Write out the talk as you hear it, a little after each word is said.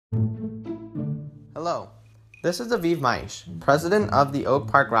Hello, this is Aviv Maish, president of the Oak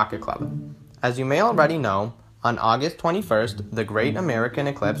Park Rocket Club. As you may already know, on August 21st, the Great American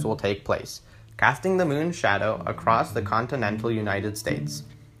Eclipse will take place, casting the moon's shadow across the continental United States.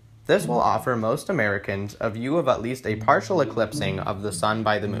 This will offer most Americans a view of at least a partial eclipsing of the sun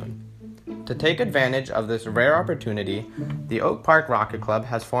by the moon. To take advantage of this rare opportunity, the Oak Park Rocket Club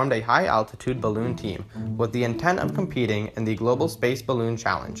has formed a high-altitude balloon team with the intent of competing in the Global Space Balloon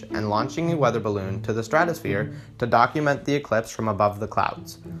Challenge and launching a weather balloon to the stratosphere to document the eclipse from above the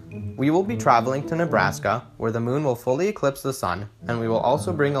clouds. We will be traveling to Nebraska, where the moon will fully eclipse the sun, and we will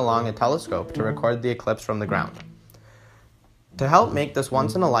also bring along a telescope to record the eclipse from the ground. To help make this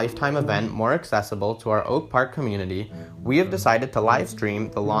once-in-a-lifetime event more accessible to our Oak Park community, we have decided to live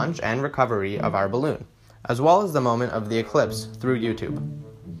stream the launch and recovery of our balloon, as well as the moment of the eclipse through YouTube.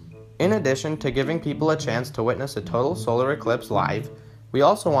 In addition to giving people a chance to witness a total solar eclipse live, we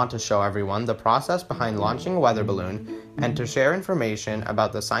also want to show everyone the process behind launching a weather balloon and to share information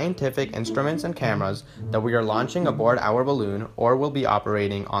about the scientific instruments and cameras that we are launching aboard our balloon or will be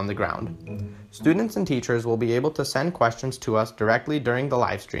operating on the ground. Students and teachers will be able to send questions to us directly during the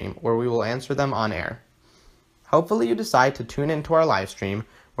live stream, where we will answer them on air. Hopefully you decide to tune into our live stream.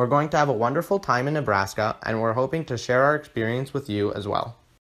 We're going to have a wonderful time in Nebraska, and we're hoping to share our experience with you as well.